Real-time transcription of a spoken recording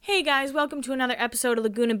Hey guys, welcome to another episode of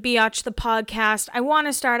Laguna Beach, the podcast. I want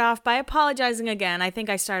to start off by apologizing again. I think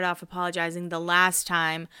I started off apologizing the last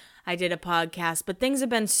time I did a podcast, but things have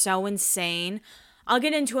been so insane. I'll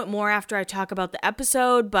get into it more after I talk about the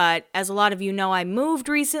episode, but as a lot of you know, I moved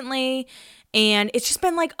recently, and it's just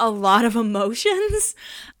been like a lot of emotions.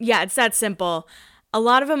 Yeah, it's that simple. A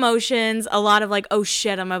lot of emotions, a lot of like, oh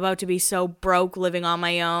shit, I'm about to be so broke living on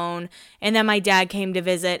my own. And then my dad came to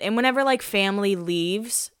visit. And whenever like family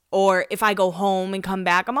leaves, or if I go home and come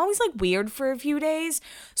back, I'm always like weird for a few days.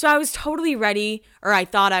 So I was totally ready, or I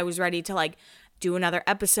thought I was ready to like do another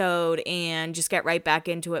episode and just get right back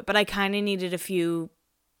into it. But I kind of needed a few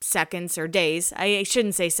seconds or days. I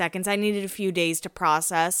shouldn't say seconds. I needed a few days to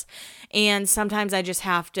process. And sometimes I just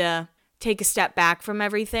have to take a step back from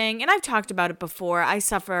everything. And I've talked about it before. I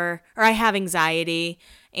have anxiety,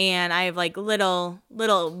 and I have like little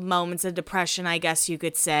moments of depression, I guess you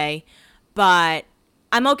could say. But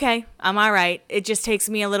I'm okay. I'm all right. It just takes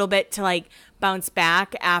me a little bit to like bounce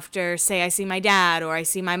back after, say, I see my dad or I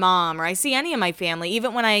see my mom or I see any of my family.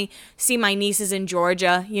 Even when I see my nieces in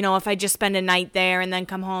Georgia, you know, if I just spend a night there and then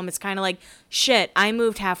come home, it's kind of like, shit, I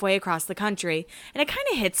moved halfway across the country. And it kind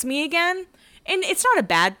of hits me again. And it's not a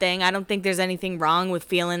bad thing. I don't think there's anything wrong with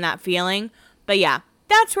feeling that feeling. But yeah,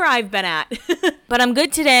 that's where I've been at. But I'm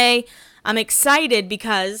good today. I'm excited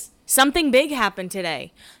because something big happened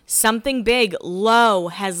today. Something big. Lo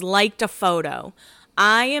has liked a photo.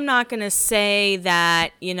 I am not going to say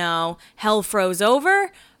that, you know, hell froze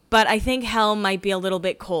over, but I think hell might be a little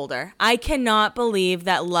bit colder. I cannot believe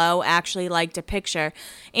that Lo actually liked a picture.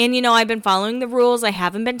 And, you know, I've been following the rules. I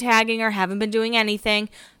haven't been tagging her, haven't been doing anything.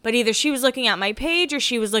 But either she was looking at my page or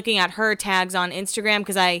she was looking at her tags on Instagram,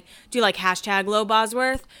 because I do like hashtag Lo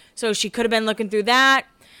Bosworth. So she could have been looking through that.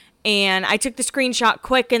 And I took the screenshot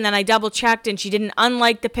quick, and then I double checked, and she didn't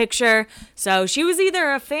unlike the picture. So she was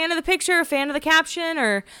either a fan of the picture, a fan of the caption,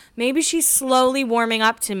 or maybe she's slowly warming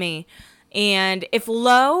up to me. And if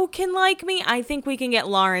Lo can like me, I think we can get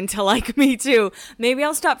Lauren to like me too. Maybe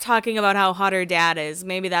I'll stop talking about how hot her dad is.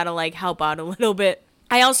 Maybe that'll like help out a little bit.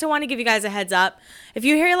 I also want to give you guys a heads up. If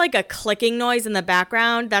you hear like a clicking noise in the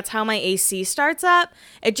background, that's how my AC starts up.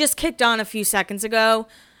 It just kicked on a few seconds ago.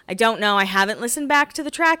 I don't know. I haven't listened back to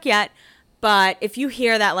the track yet. But if you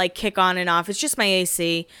hear that like kick on and off, it's just my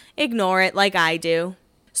AC. Ignore it like I do.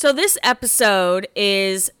 So this episode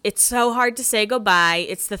it's so hard to say goodbye.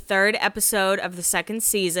 It's the third episode of the second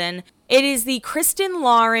season. It is the Kristen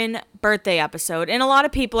Lauren birthday episode. And a lot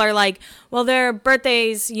of people are like, well, their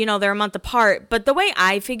birthdays, you know, they're a month apart. But the way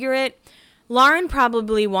I figure it, Lauren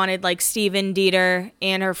probably wanted like Steven Dieter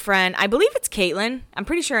and her friend. I believe it's Caitlin. I'm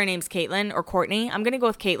pretty sure her name's Caitlin or Courtney. I'm going to go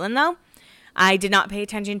with Caitlin though. I did not pay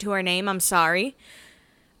attention to her name. I'm sorry.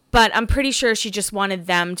 But I'm pretty sure she just wanted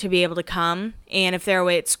them to be able to come. And if they're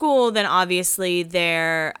away at school, then obviously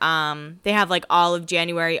they have like all of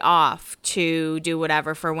January off to do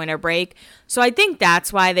whatever for winter break. So I think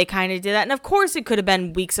that's why they kind of did that. And of course it could have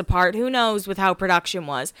been weeks apart. Who knows with how production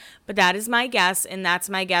was. But that is my guess. And that's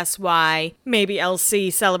my guess why maybe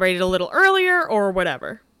LC celebrated a little earlier or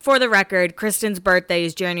whatever. For the record, Kristen's birthday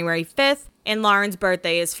is January 5th and Lauren's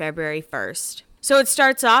birthday is February 1st. So it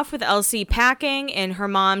starts off with Elsie packing, and her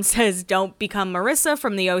mom says, don't become Marissa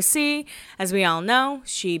from the OC. As we all know,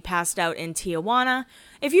 she passed out in Tijuana.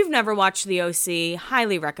 If you've never watched the OC,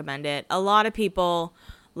 highly recommend it. A lot of people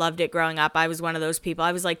loved it growing up. I was one of those people.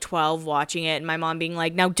 I was like 12 watching it, and my mom being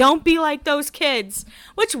like, now don't be like those kids,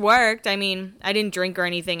 which worked. I mean, I didn't drink or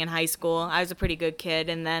anything in high school. I was a pretty good kid,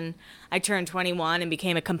 and then I turned 21 and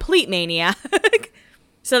became a complete maniac.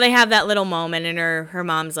 So they have that little moment, and her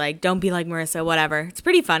mom's like, don't be like Marissa, whatever. It's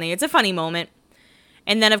pretty funny. It's a funny moment.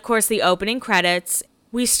 And then, of course, the opening credits.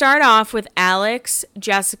 We start off with Alex,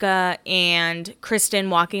 Jessica, and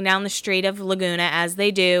Kristen walking down the street of Laguna, as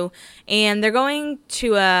they do. And they're going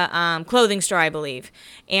to a clothing store, I believe.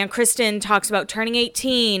 And Kristen talks about turning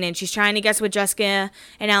 18, and she's trying to guess what Jessica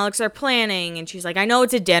and Alex are planning. And she's like, I know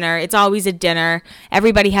it's a dinner. It's always a dinner.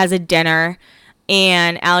 Everybody has a dinner.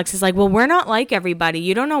 And Alex is like, well, we're not like everybody.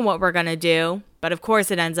 You don't know what we're going to do. But of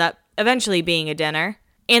course, it ends up eventually being a dinner.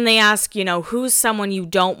 And they ask, you know, who's someone you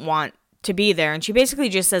don't want to be there? And she basically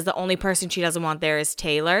just says the only person she doesn't want there is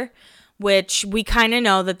Taylor, which we kind of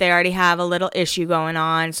know that they already have a little issue going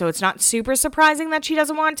on. So it's not super surprising that she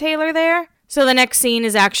doesn't want Taylor there. So the next scene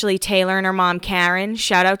is actually Taylor and her mom, Karen.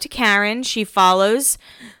 Shout out to Karen. She follows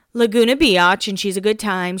Laguna Beach, and she's a good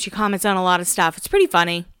time. She comments on a lot of stuff. It's pretty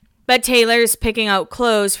funny. But Taylor's picking out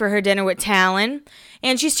clothes for her dinner with Talon,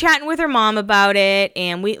 and she's chatting with her mom about it.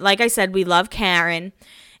 And we, like I said, we love Karen.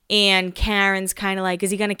 And Karen's kind of like,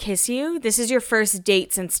 is he going to kiss you? This is your first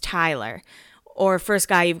date since Tyler. or first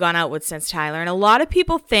guy you've gone out with since Tyler. And a lot of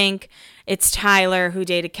people think it's Tyler who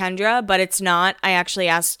dated Kendra, but it's not. I actually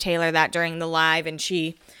asked Taylor that during the live, and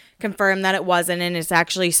she confirmed that it wasn't, and it's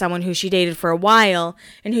actually someone who she dated for a while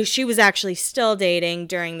and who she was actually still dating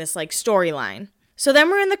during this like storyline. So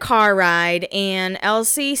then we're in the car ride, and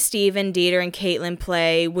Elsie, Steven, Dieter, and Caitlin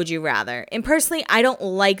play Would You Rather. And personally, I don't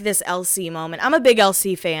like this Elsie moment. I'm a big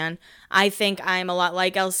Elsie fan. I think I'm a lot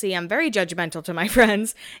like Elsie. I'm very judgmental to my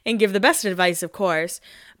friends and give the best advice, of course.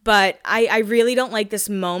 But I really don't like this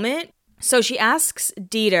moment. So she asks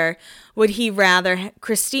Dieter, would he rather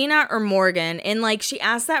Christina or Morgan? And like she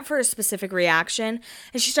asked that for a specific reaction,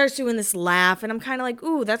 and she starts doing this laugh, and I'm kind of like,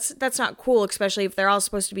 ooh, that's not cool, especially if they're all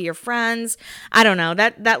supposed to be your friends. I don't know,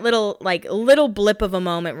 that little blip of a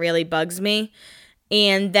moment really bugs me.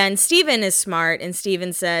 And then Steven is smart, and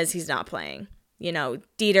Steven says he's not playing. You know,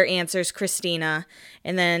 Dieter answers Christina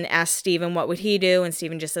and then asks Steven what would he do, and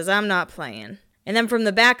Steven just says, I'm not playing. And then from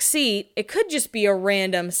the back seat, it could just be a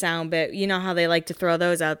random sound bit. You know how they like to throw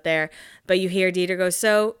those out there. But you hear Dieter go,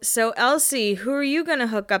 so Elsie, who are you going to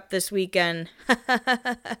hook up this weekend?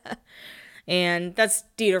 And that's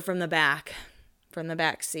Dieter from the back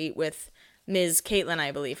seat with Ms. Caitlin,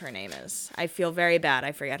 I believe her name is. I feel very bad.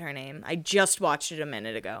 I forget her name. I just watched it a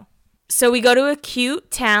minute ago. So we go to a cute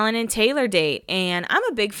Talon and Taylor date, and I'm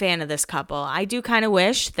a big fan of this couple. I do kind of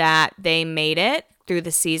wish that they made it through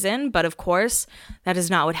the season, but of course, that is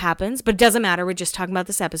not what happens. But it doesn't matter. We're just talking about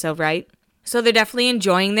this episode, right? So they're definitely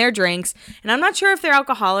enjoying their drinks, and I'm not sure if they're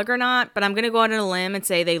alcoholic or not, but I'm going to go out on a limb and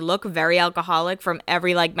say they look very alcoholic from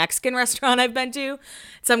every like Mexican restaurant I've been to,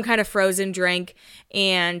 some kind of frozen drink.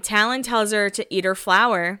 And Talon tells her to eat her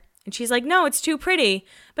flower, and she's like, no, it's too pretty.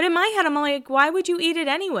 But in my head, I'm like, why would you eat it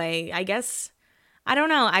anyway? I guess, I don't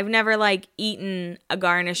know. I've never like eaten a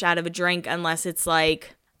garnish out of a drink unless it's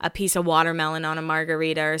like a piece of watermelon on a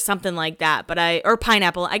margarita or something like that. Or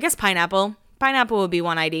pineapple. I guess pineapple. Pineapple would be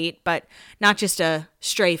one I'd eat, but not just a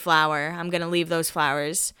stray flower. I'm going to leave those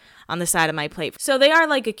flowers on the side of my plate. So they are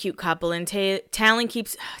like a cute couple, and Talon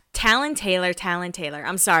Taylor.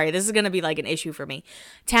 I'm sorry, this is going to be like an issue for me.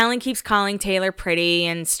 Talon keeps calling Taylor pretty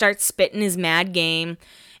and starts spitting his mad game.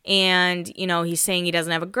 And, you know, he's saying he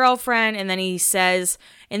doesn't have a girlfriend. And then he says,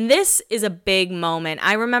 and this is a big moment.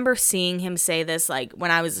 I remember seeing him say this like when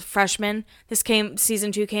I was a freshman.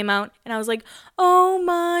 Season 2 came out, and I was like, oh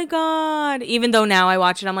my God. Even though now I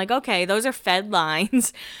watch it, I'm like, okay, those are fed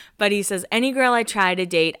lines. But he says, any girl I try to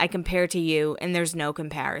date, I compare to you, and there's no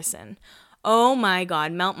comparison. Oh my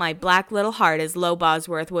God, melt my black little heart, as Lo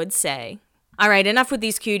Bosworth would say. All right, enough with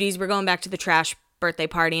these cuties. We're going back to the trash birthday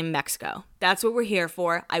party in Mexico. That's what we're here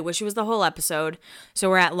for. I wish it was the whole episode. So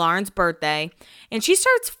we're at Lauren's birthday, and she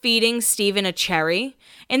starts feeding Steven a cherry,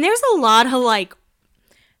 and there's a lot of like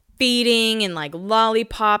feeding and like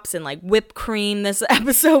lollipops and like whipped cream this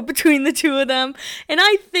episode between the two of them, and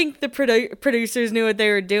I think the producers knew what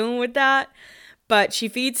they were doing with that. But she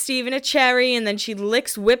feeds Steven a cherry, and then she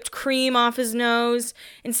licks whipped cream off his nose,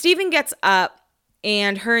 and Steven gets up,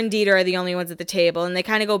 and her and Dieter are the only ones at the table, and they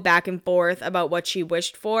kind of go back and forth about what she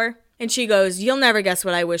wished for. And she goes, you'll never guess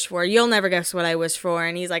what I wish for. You'll never guess what I wish for.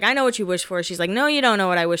 And he's like, I know what you wish for. She's like, no, you don't know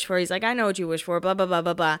what I wish for. He's like, I know what you wish for, blah, blah, blah,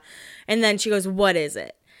 blah, blah. And then she goes, what is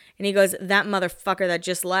it? And he goes, that motherfucker that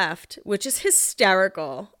just left, which is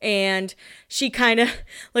hysterical. And she kind of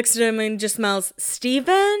looks at him and just smells,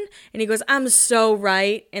 Steven? And he goes, I'm so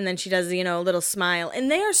right. And then she does, you know, a little smile.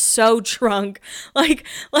 And they are so drunk. Like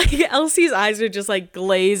Elsie's eyes are just like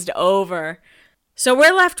glazed over. So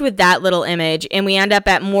we're left with that little image. And we end up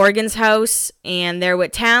at Morgan's house. And they're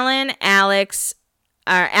with Talon, Alex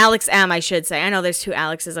M, I should say. I know there's two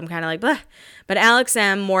Alexes. I'm kind of like, blah. But Alex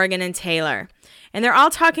M, Morgan, and Taylor. And they're all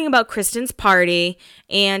talking about Kristen's party,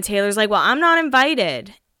 and Taylor's like, well, I'm not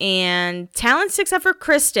invited. And Talon sticks up for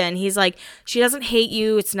Kristen. He's like, she doesn't hate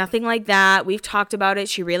you. It's nothing like that. We've talked about it.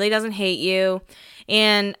 She really doesn't hate you.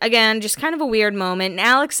 And again, just kind of a weird moment. And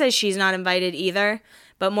Alex says she's not invited either.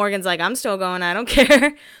 But Morgan's like, I'm still going. I don't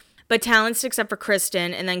care. But Talon sticks up for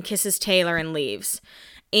Kristen and then kisses Taylor and leaves.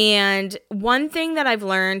 And one thing that I've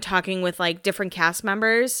learned talking with like different cast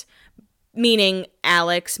members, meaning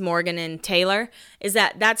Alex, Morgan, and Taylor, is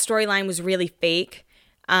that storyline was really fake.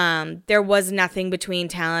 There was nothing between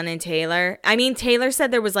Talon and Taylor. I mean, Taylor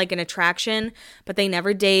said there was like an attraction, but they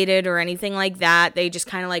never dated or anything like that. They just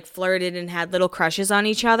kind of like flirted and had little crushes on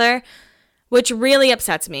each other, which really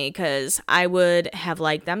upsets me because I would have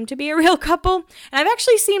liked them to be a real couple. And I've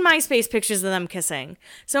actually seen MySpace pictures of them kissing.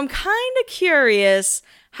 So I'm kind of curious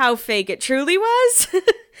how fake it truly was.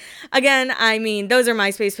 Again, I mean, those are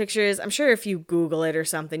MySpace pictures. I'm sure if you Google it or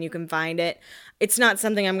something, you can find it. it's not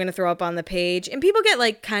something I'm going to throw up on the page. And people get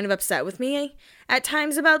like kind of upset with me at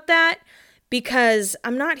times about that because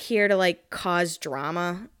I'm not here to like cause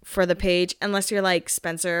drama for the page unless you're like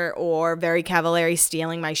Spencer or Very Cavallari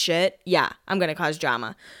stealing my shit. Yeah, I'm going to cause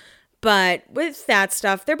drama. But with that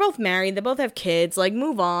stuff, they're both married. They both have kids. Like,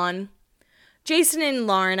 move on. Jason and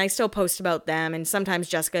Lauren, I still post about them, and sometimes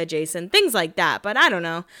Jessica, Jason, things like that. But I don't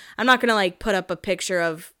know. I'm not going to, like, put up a picture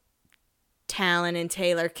of Talon and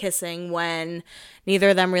Taylor kissing when neither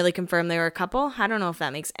of them really confirmed they were a couple. I don't know if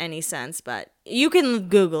that makes any sense, but you can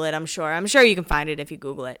Google it, I'm sure. I'm sure you can find it if you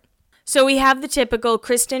Google it. So we have the typical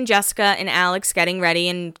Kristen, Jessica, and Alex getting ready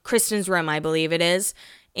in Kristen's room, I believe it is.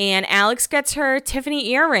 And Alex gets her Tiffany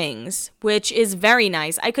earrings, which is very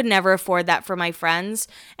nice. I could never afford that for my friends.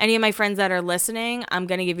 Any of my friends that are listening, I'm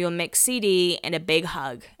going to give you a mixed CD and a big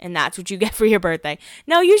hug. And that's what you get for your birthday.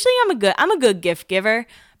 No, usually I'm a good gift giver,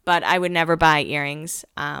 but I would never buy earrings.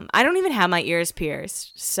 I don't even have my ears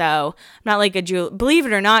pierced. So I'm not like believe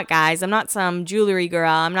it or not, guys, I'm not some jewelry girl.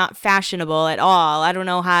 I'm not fashionable at all. I don't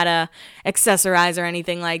know how to accessorize or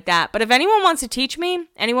anything like that. But if anyone wants to teach me,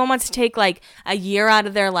 anyone wants to take like a year out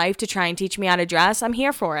of their life to try and teach me how to dress, I'm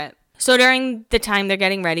here for it. So during the time they're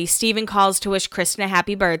getting ready, Steven calls to wish Kristen a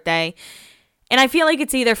happy birthday. And I feel like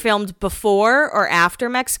it's either filmed before or after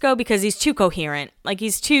Mexico because he's too coherent. Like,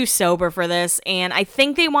 he's too sober for this. And I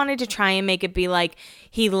think they wanted to try and make it be like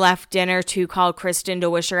he left dinner to call Kristen to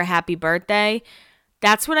wish her a happy birthday.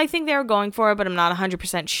 That's what I think they were going for, but I'm not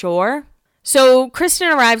 100% sure. So Kristen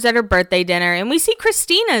arrives at her birthday dinner, and we see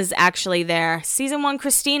Christina's actually there. Season 1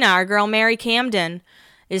 Christina, our girl Mary Camden,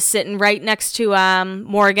 is sitting right next to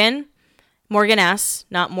Morgan. Morgan S.,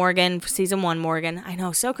 not Morgan, season 1 Morgan. I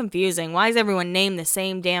know, so confusing. Why is everyone named the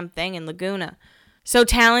same damn thing in Laguna? So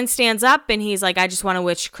Talon stands up and he's like, I just want to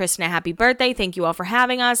wish Kristen a happy birthday. Thank you all for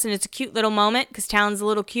having us. And it's a cute little moment because Talon's a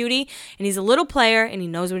little cutie and he's a little player and he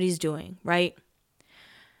knows what he's doing, right?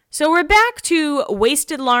 So we're back to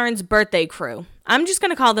Wasted Lauren's birthday crew. I'm just going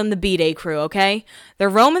to call them the B-Day crew, okay? They're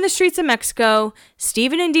roaming the streets of Mexico.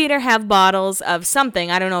 Steven and Dieter have bottles of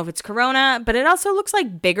something. I don't know if it's Corona, but it also looks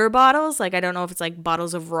like bigger bottles. Like, I don't know if it's like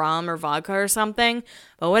bottles of rum or vodka or something.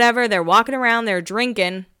 But whatever, they're walking around, they're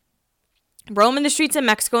drinking, roaming the streets of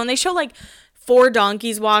Mexico. And they show like 4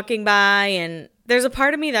 donkeys walking by. And there's a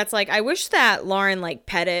part of me that's like, I wish that Lauren like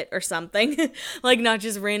pet it or something. Like, not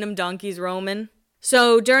just random donkeys roaming.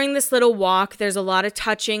 So during this little walk, there's a lot of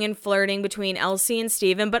touching and flirting between Elsie and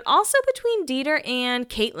Steven, but also between Dieter and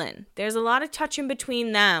Caitlin. There's a lot of touching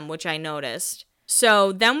between them, which I noticed.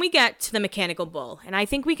 So then we get to the mechanical bull, and I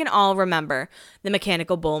think we can all remember the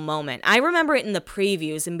mechanical bull moment. I remember it in the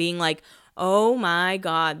previews and being like, oh my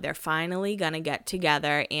God, they're finally going to get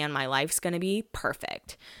together and my life's going to be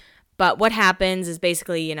perfect. But what happens is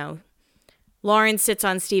basically, you know, Lauren sits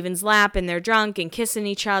on Steven's lap and they're drunk and kissing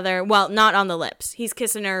each other. Well, not on the lips. He's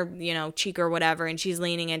kissing her, you know, cheek or whatever, and she's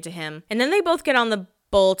leaning into him. And then they both get on the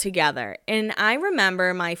bull together. And I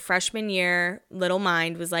remember my freshman year little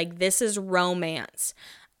mind was like, this is romance.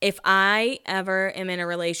 If I ever am in a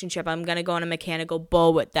relationship, I'm going to go on a mechanical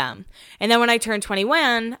bull with them. And then when I turned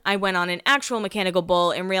 21, I went on an actual mechanical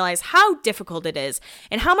bull and realized how difficult it is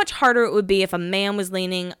and how much harder it would be if a man was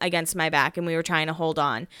leaning against my back and we were trying to hold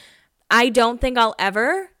on. I don't think I'll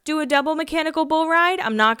ever do a double mechanical bull ride.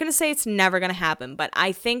 I'm not going to say it's never going to happen, but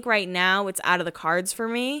I think right now it's out of the cards for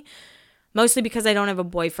me, mostly because I don't have a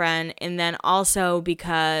boyfriend, and then also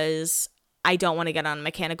because I don't want to get on a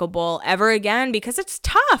mechanical bull ever again because it's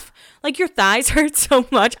tough. Like, your thighs hurt so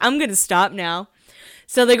much. I'm going to stop now.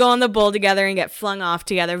 So they go on the bull together and get flung off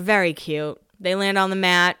together. Very cute. They land on the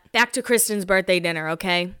mat. Back to Kristen's birthday dinner,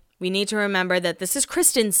 okay? We need to remember that this is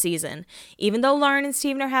Kristen's season. Even though Lauren and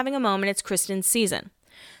Steven are having a moment, it's Kristen's season.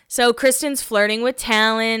 So Kristen's flirting with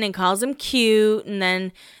Talon and calls him cute. And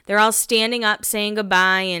then they're all standing up saying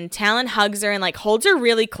goodbye. And Talon hugs her and like holds her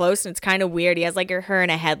really close. And it's kind of weird. He has like her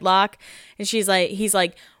in a headlock. And he's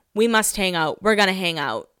like, we must hang out. We're going to hang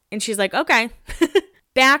out. And she's like, okay.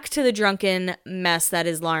 Back to the drunken mess that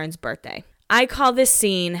is Lauren's birthday. I call this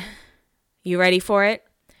scene, you ready for it?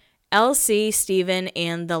 Elsie, Steven,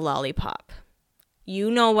 and the lollipop. You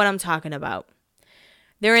know what I'm talking about.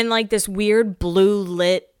 They're in like this weird blue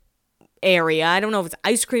lit area. I don't know if it's an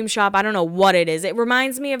ice cream shop. I don't know what it is. It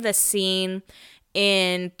reminds me of the scene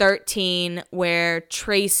in 13 where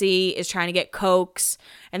Tracy is trying to get Cokes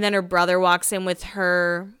and then her brother walks in with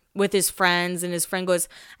his friends and his friend goes,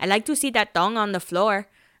 I like to see that thong on the floor.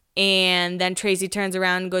 And then Tracy turns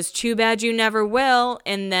around and goes, too bad you never will.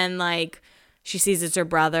 And then like she sees it's her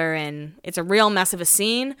brother and it's a real mess of a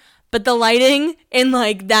scene. But the lighting in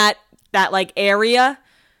like that like area,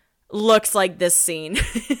 looks like this scene.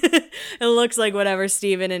 It looks like whatever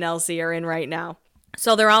Steven and Elsie are in right now.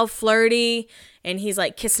 So they're all flirty, and he's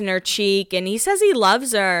like kissing her cheek, and he says he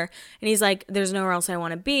loves her, and he's like, there's nowhere else I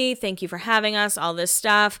want to be. Thank you for having us, all this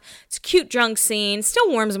stuff. It's a cute drunk scene. Still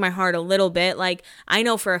warms my heart a little bit. Like, I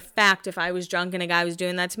know for a fact if I was drunk and a guy was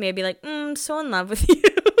doing that to me, I'd be like, I'm so in love with you.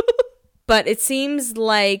 But it seems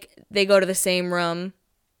like they go to the same room.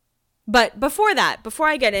 But before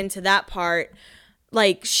I get into that part,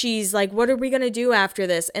 like, she's like, what are we going to do after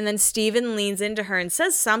this? And then Steven leans into her and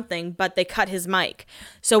says something, but they cut his mic.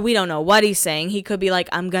 So we don't know what he's saying. He could be like,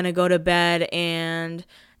 I'm going to go to bed and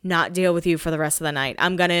not deal with you for the rest of the night.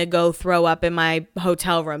 I'm going to go throw up in my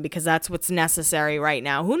hotel room because that's what's necessary right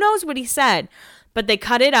now. Who knows what he said? But they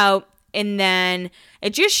cut it out, and then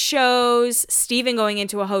it just shows Steven going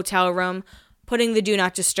into a hotel room, putting the do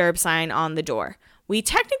not disturb sign on the door. We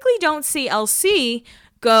technically don't see Elsie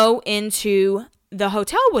go into the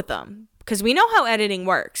hotel with them because we know how editing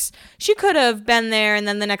works. She could have been there, and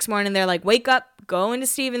then the next morning they're like, wake up, go into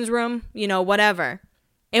Steven's room, whatever.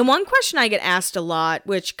 And one question I get asked a lot,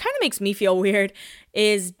 which kind of makes me feel weird,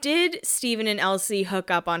 is did Steven and Elsie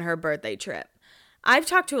hook up on her birthday trip? I've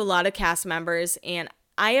talked to a lot of cast members, and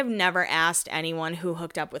I have never asked anyone who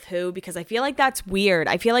hooked up with who because I feel like that's weird.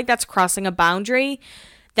 I feel like that's crossing a boundary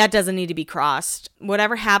that doesn't need to be crossed.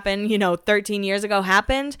 Whatever happened, 13 years ago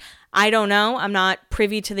happened. I don't know. I'm not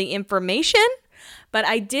privy to the information, but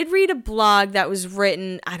I did read a blog that was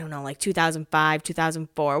written, I don't know, like 2005,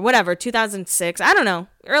 2004, whatever, 2006, I don't know,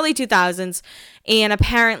 early 2000s. And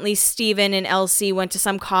apparently Steven and Elsie went to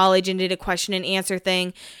some college and did a question and answer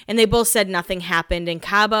thing. And they both said nothing happened in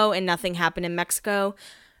Cabo and nothing happened in Mexico.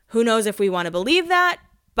 Who knows if we want to believe that,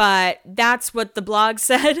 but that's what the blog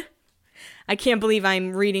said. I can't believe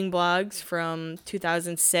I'm reading blogs from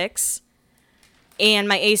 2006. And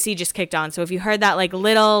my AC just kicked on. So if you heard that like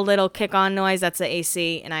little kick on noise, that's the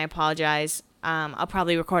AC, and I apologize. I'll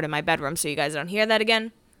probably record in my bedroom so you guys don't hear that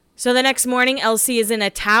again. So the next morning, Elsie is in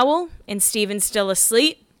a towel and Steven's still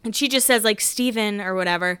asleep. And she just says like Steven or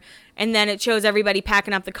whatever. And then it shows everybody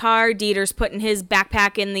packing up the car. Dieter's putting his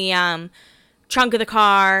backpack in the trunk of the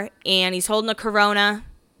car, and he's holding a Corona.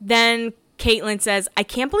 Then Caitlin says, I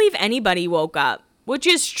can't believe anybody woke up. Which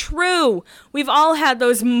is true. We've all had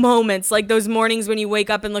those moments, like those mornings when you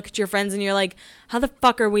wake up and look at your friends and you're like, how the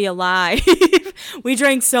fuck are we alive? We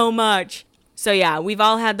drank so much. So yeah, we've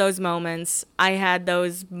all had those moments. I had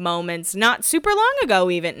those moments not super long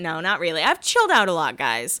ago even. No, not really. I've chilled out a lot,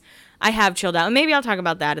 guys. I have chilled out. And maybe I'll talk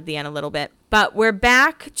about that at the end a little bit. But we're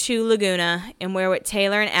back to Laguna, and we're with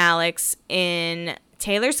Taylor and Alex in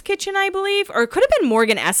Taylor's kitchen, I believe, or it could have been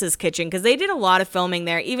Morgan S.'s kitchen because they did a lot of filming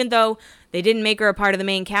there, even though they didn't make her a part of the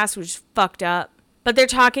main cast, which is fucked up. But they're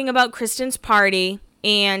talking about Kristen's party,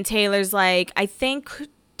 and Taylor's like, I think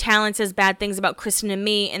Talon says bad things about Kristen and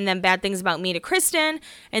me, and then bad things about me to Kristen,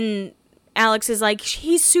 and Alex is like,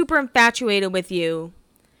 he's super infatuated with you,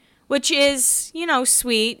 which is,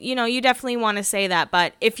 sweet. You definitely want to say that,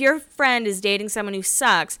 but if your friend is dating someone who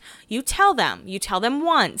sucks, you tell them. You tell them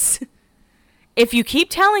once. If you keep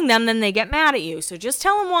telling them, then they get mad at you. So just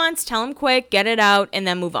tell them once, tell them quick, get it out, and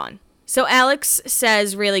then move on. So Alex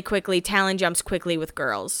says really quickly, Talon jumps quickly with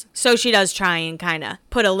girls. So she does try and kind of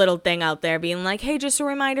put a little thing out there being like, hey, just a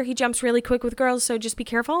reminder, he jumps really quick with girls, so just be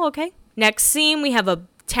careful, okay? Next scene, we have a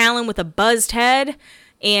Talon with a buzzed head.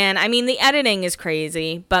 And I mean, the editing is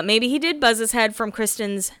crazy, but maybe he did buzz his head from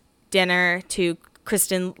Kristen's dinner to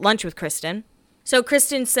lunch with Kristen. So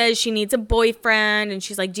Kristen says she needs a boyfriend, and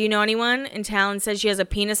she's like, do you know anyone? And Talon says she has a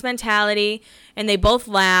penis mentality, and they both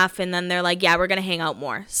laugh, and then they're like, yeah, we're going to hang out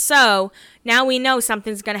more. So now we know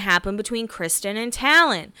something's going to happen between Kristen and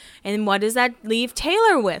Talon. And what does that leave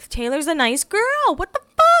Taylor with? Taylor's a nice girl. What the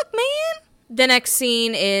fuck, man? The next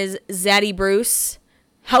scene is Zaddy Bruce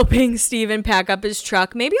helping Steven pack up his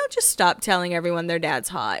truck. Maybe I'll just stop telling everyone their dad's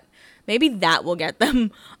hot. Maybe that will get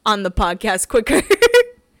them on the podcast quicker.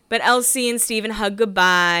 But Elsie and Steven hug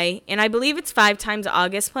goodbye, and I believe it's 5 Times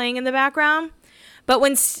August playing in the background. But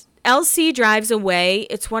when Elsie drives away,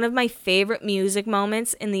 it's one of my favorite music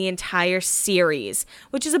moments in the entire series,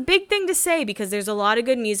 which is a big thing to say because there's a lot of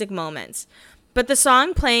good music moments. But the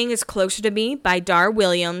song playing is Closer to Me by Dar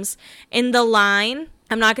Williams, and the line,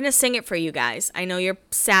 I'm not going to sing it for you guys. I know you're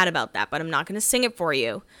sad about that, but I'm not going to sing it for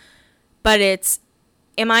you. But it's,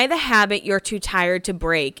 Am I the habit you're too tired to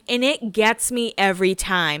break? And it gets me every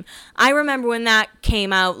time. I remember when that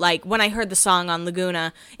came out, like when I heard the song on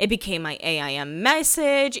Laguna, it became my AIM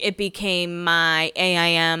message. It became my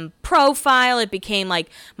AIM profile. It became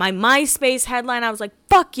like my MySpace headline. I was like,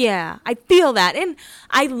 fuck yeah, I feel that. And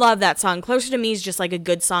I love that song. Closer to Me is just like a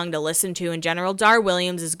good song to listen to in general. Dar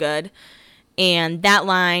Williams is good. And that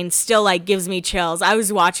line still like gives me chills. I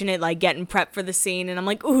was watching it like getting prepped for the scene and I'm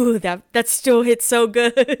like, ooh, that still hits so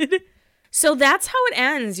good. So that's how it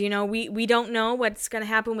ends. You know, we don't know what's going to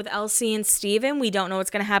happen with Elsie and Steven. We don't know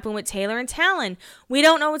what's going to happen with Taylor and Talon. We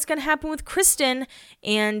don't know what's going to happen with Kristen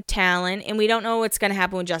and Talon. And we don't know what's going to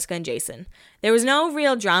happen with Jessica and Jason. There was no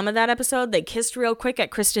real drama that episode. They kissed real quick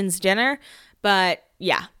at Kristen's dinner. But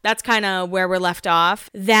yeah, that's kind of where we're left off.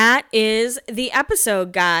 That is the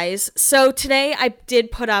episode, guys. So today I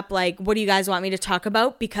did put up like, what do you guys want me to talk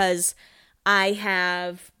about? Because I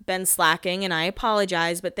have been slacking and I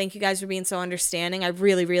apologize, but thank you guys for being so understanding. I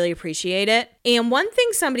really, really appreciate it. And one thing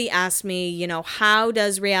somebody asked me, you know, how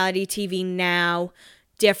does reality TV now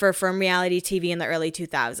differ from reality TV in the early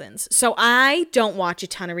 2000s? So I don't watch a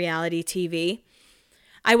ton of reality TV.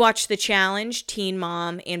 I watch The Challenge, Teen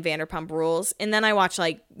Mom, and Vanderpump Rules. And then I watch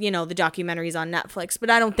like, you know, the documentaries on Netflix.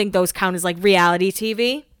 But I don't think those count as like reality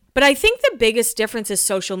TV. But I think the biggest difference is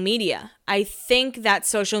social media. I think that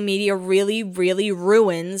social media really, really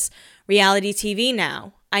ruins reality TV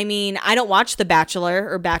now. I mean, I don't watch The Bachelor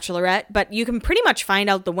or Bachelorette, but you can pretty much find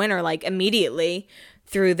out the winner like immediately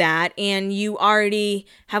through that. And you already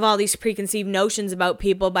have all these preconceived notions about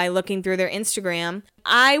people by looking through their Instagram.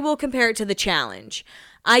 I will compare it to The Challenge.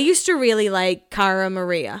 I used to really like Cara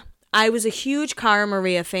Maria. I was a huge Cara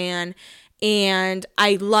Maria fan, and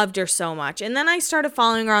I loved her so much. And then I started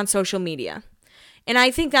following her on social media. And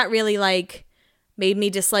I think that really, like, made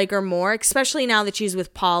me dislike her more, especially now that she's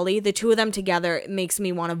with Pauly. The two of them together makes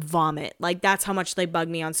me want to vomit. Like, that's how much they bug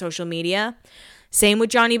me on social media. Same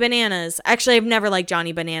with Johnny Bananas. Actually, I've never liked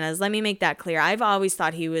Johnny Bananas. Let me make that clear. I've always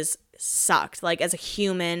thought he was sucked, like, as a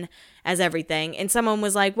human, as everything. And someone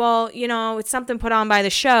was like, well, you know, it's something put on by the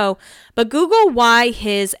show. But Google why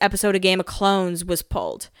his episode of Game of Clones was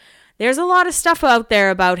pulled. There's a lot of stuff out there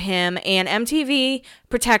about him, and MTV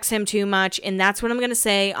protects him too much, and that's what I'm going to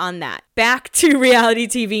say on that. Back to reality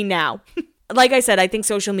TV now. Like I said, I think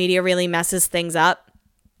social media really messes things up.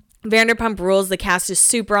 Vanderpump Rules, the cast is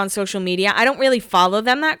super on social media. I don't really follow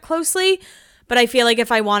them that closely, but I feel like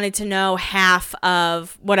if I wanted to know half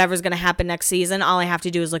of whatever's going to happen next season, all I have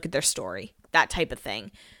to do is look at their story, that type of thing.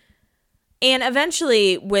 And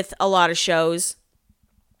eventually, with a lot of shows,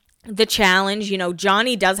 The Challenge, you know,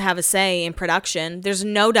 Johnny does have a say in production. There's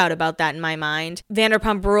no doubt about that in my mind.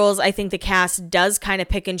 Vanderpump Rules, I think the cast does kind of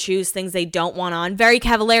pick and choose things they don't want on. Very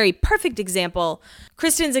Cavallari, perfect example.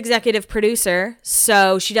 Kristen's executive producer,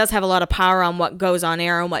 so she does have a lot of power on what goes on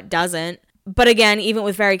air and what doesn't. But again, even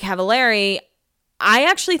with Very Cavallari, I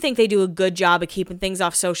actually think they do a good job of keeping things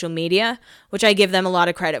off social media, which I give them a lot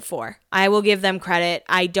of credit for. I will give them credit.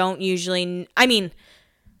 I don't usually, I mean,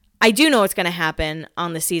 I do know what's going to happen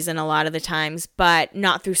on the season a lot of the times, but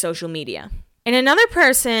not through social media. And another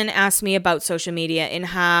person asked me about social media and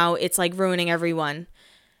how it's like ruining everyone.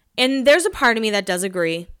 And there's a part of me that does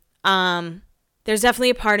agree. There's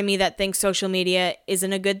definitely a part of me that thinks social media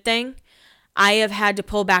isn't a good thing. I have had to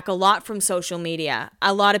pull back a lot from social media.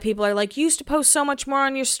 A lot of people are like, you used to post so much more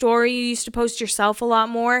on your story. You used to post yourself a lot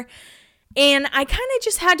more. And I kind of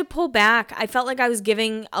just had to pull back. I felt like I was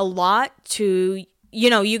giving a lot to, you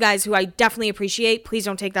know, you guys who I definitely appreciate. Please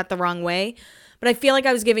don't take that the wrong way. But I feel like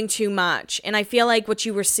I was giving too much. And I feel like what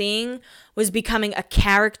you were seeing was becoming a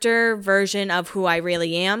character version of who I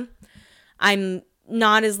really am. I'm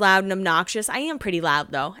not as loud and obnoxious. I am pretty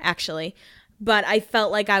loud though, actually. But I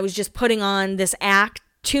felt like I was just putting on this act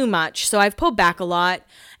too much. So I've pulled back a lot.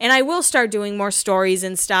 And I will start doing more stories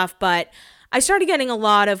and stuff. But I started getting a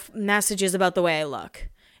lot of messages about the way I look.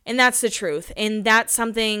 And that's the truth. And that's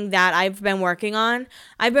something that I've been working on.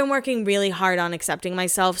 I've been working really hard on accepting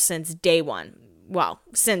myself since day one. Well,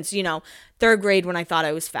 since, you know, third grade when I thought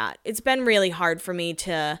I was fat. It's been really hard for me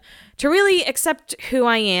to really accept who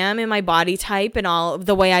I am and my body type and all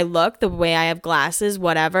the way I look, the way I have glasses,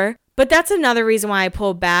 whatever. But that's another reason why I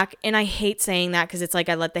pulled back. And I hate saying that because it's like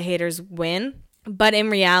I let the haters win. But in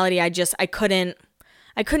reality, I couldn't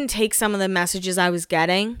take some of the messages I was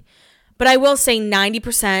getting. But I will say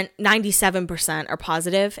 90%, 97% are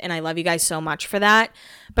positive, and I love you guys so much for that.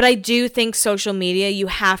 But I do think social media, you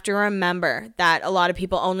have to remember that a lot of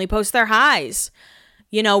people only post their highs.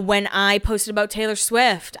 You know, when I posted about Taylor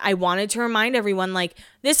Swift, I wanted to remind everyone, like,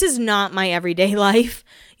 this is not my everyday life.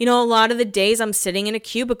 You know, a lot of the days I'm sitting in a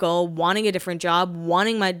cubicle, wanting a different job,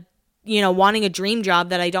 wanting a dream job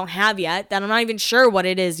that I don't have yet, that I'm not even sure what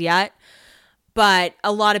it is yet. But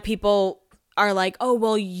a lot of people are like, oh,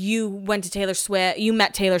 well, you went to Taylor Swift, you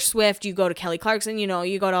met Taylor Swift, you go to Kelly Clarkson, you know,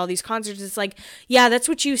 you go to all these concerts. It's like, yeah, that's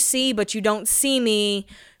what you see, but you don't see me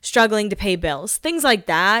struggling to pay bills. Things like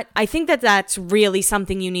that. I think that that's really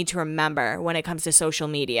something you need to remember when it comes to social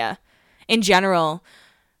media in general,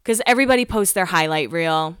 because everybody posts their highlight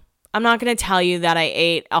reel. I'm not going to tell you that I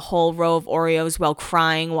ate a whole row of Oreos while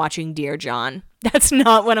crying watching Dear John. That's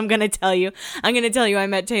not what I'm going to tell you. I'm going to tell you I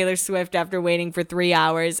met Taylor Swift after waiting for 3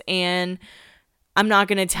 hours, and I'm not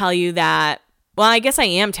going to tell you that, well, I guess I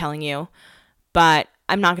am telling you, but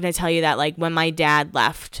I'm not going to tell you that, like, when my dad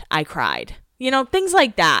left, I cried. You know, things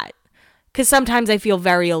like that. Because sometimes I feel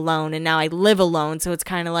very alone, and now I live alone, so it's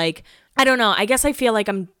kind of like, I don't know, I guess I feel like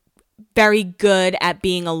I'm very good at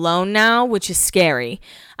being alone now, which is scary.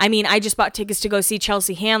 I mean, I just bought tickets to go see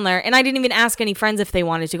Chelsea Handler, and I didn't even ask any friends if they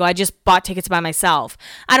wanted to go. I just bought tickets by myself.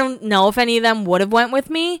 I don't know if any of them would have went with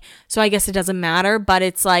me, so I guess it doesn't matter, but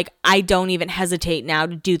it's like I don't even hesitate now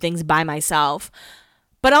to do things by myself.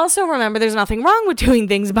 But also remember, there's nothing wrong with doing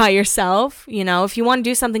things by yourself. You know, if you want to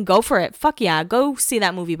do something, go for it. Fuck yeah, go see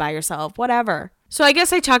that movie by yourself, whatever. So I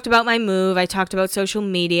guess I talked about my move. I talked about social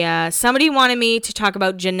media. Somebody wanted me to talk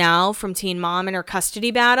about Janelle from Teen Mom and her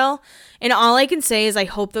custody battle. And all I can say is I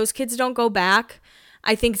hope those kids don't go back.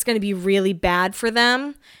 I think it's going to be really bad for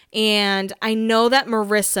them. And I know that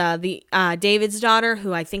Marissa, the David's daughter,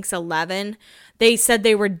 who I think's 11, they said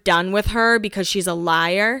they were done with her because she's a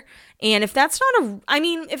liar. And if that's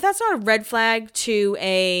not a red flag to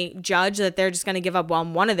a judge that they're just going to give up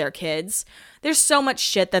on one of their kids, there's so much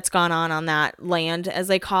shit that's gone on that land, as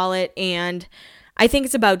they call it. And I think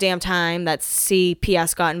it's about damn time that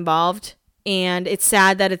CPS got involved. And it's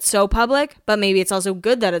sad that it's so public, but maybe it's also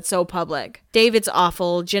good that it's so public. David's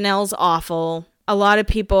awful. Janelle's awful. A lot of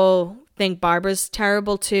people think Barbara's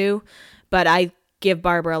terrible too, but I give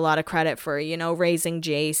Barbara a lot of credit for, you know, raising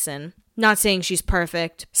Jason. Not saying she's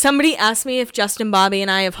perfect. Somebody asked me if Justin Bobby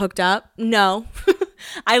and I have hooked up. No.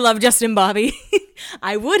 I love Justin Bobby.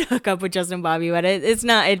 I would hook up with Justin Bobby, but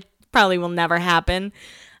it probably will never happen.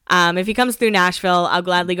 If he comes through Nashville, I'll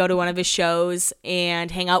gladly go to one of his shows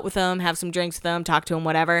and hang out with him, have some drinks with him, talk to him,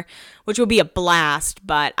 whatever, which will be a blast,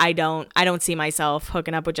 but I don't see myself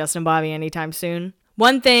hooking up with Justin Bobby anytime soon.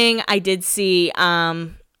 One thing I did see,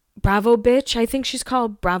 Bravo Bitch, I think she's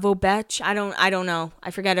called Bravo Bitch. I don't know.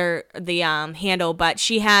 I forget the handle, but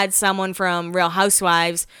she had someone from Real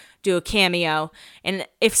Housewives do a cameo. And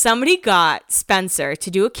if somebody got Spencer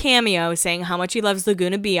to do a cameo saying how much he loves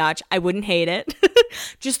Laguna Beach, I wouldn't hate it.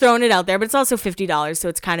 Just throwing it out there, but it's also $50, so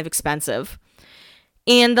it's kind of expensive.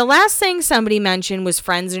 And the last thing somebody mentioned was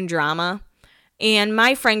friends and drama. And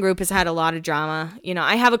my friend group has had a lot of drama. You know,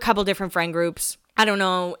 I have a couple different friend groups. I don't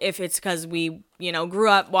know if it's because we, you know, grew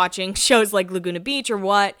up watching shows like Laguna Beach or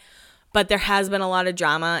what, but there has been a lot of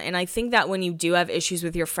drama. And I think that when you do have issues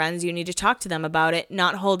with your friends, you need to talk to them about it,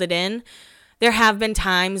 not hold it in. There have been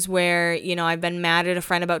times where, you know, I've been mad at a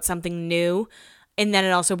friend about something new, and then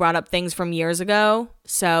it also brought up things from years ago.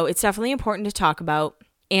 So it's definitely important to talk about.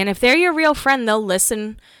 And if they're your real friend, they'll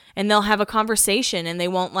listen and they'll have a conversation, and they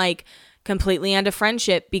won't like completely end a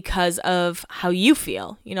friendship because of how you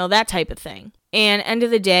feel, you know, that type of thing. And end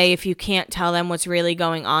of the day, if you can't tell them what's really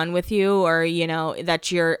going on with you, or, you know, that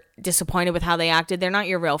you're disappointed with how they acted, they're not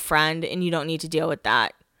your real friend, and you don't need to deal with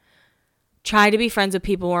that. Try to be friends with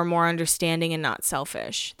people who are more understanding and not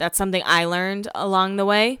selfish. That's something I learned along the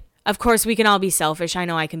way. Of course, we can all be selfish. I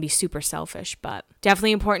know I can be super selfish, but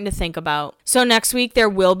definitely important to think about. So next week, there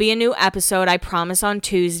will be a new episode, I promise, on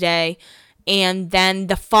Tuesday. And then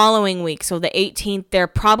the following week, so the 18th, there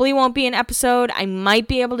probably won't be an episode. I might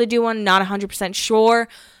be able to do one, not 100% sure,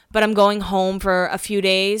 but I'm going home for a few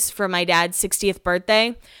days for my dad's 60th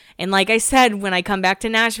birthday. And like I said, when I come back to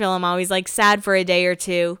Nashville, I'm always like sad for a day or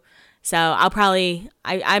two. So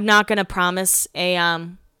I'm not going to promise a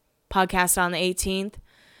podcast on the 18th.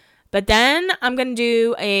 But then I'm going to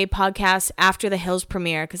do a podcast after The Hills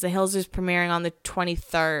premiere, because The Hills is premiering on the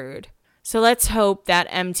 23rd. So let's hope that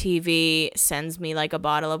MTV sends me like a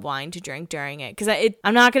bottle of wine to drink during it. Because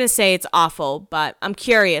I'm not going to say it's awful, but I'm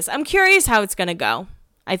curious. I'm curious how it's going to go.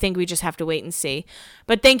 I think we just have to wait and see.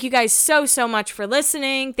 But thank you guys so much for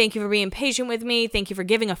listening. Thank you for being patient with me. Thank you for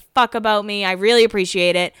giving a fuck about me. I really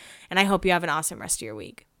appreciate it. And I hope you have an awesome rest of your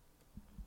week.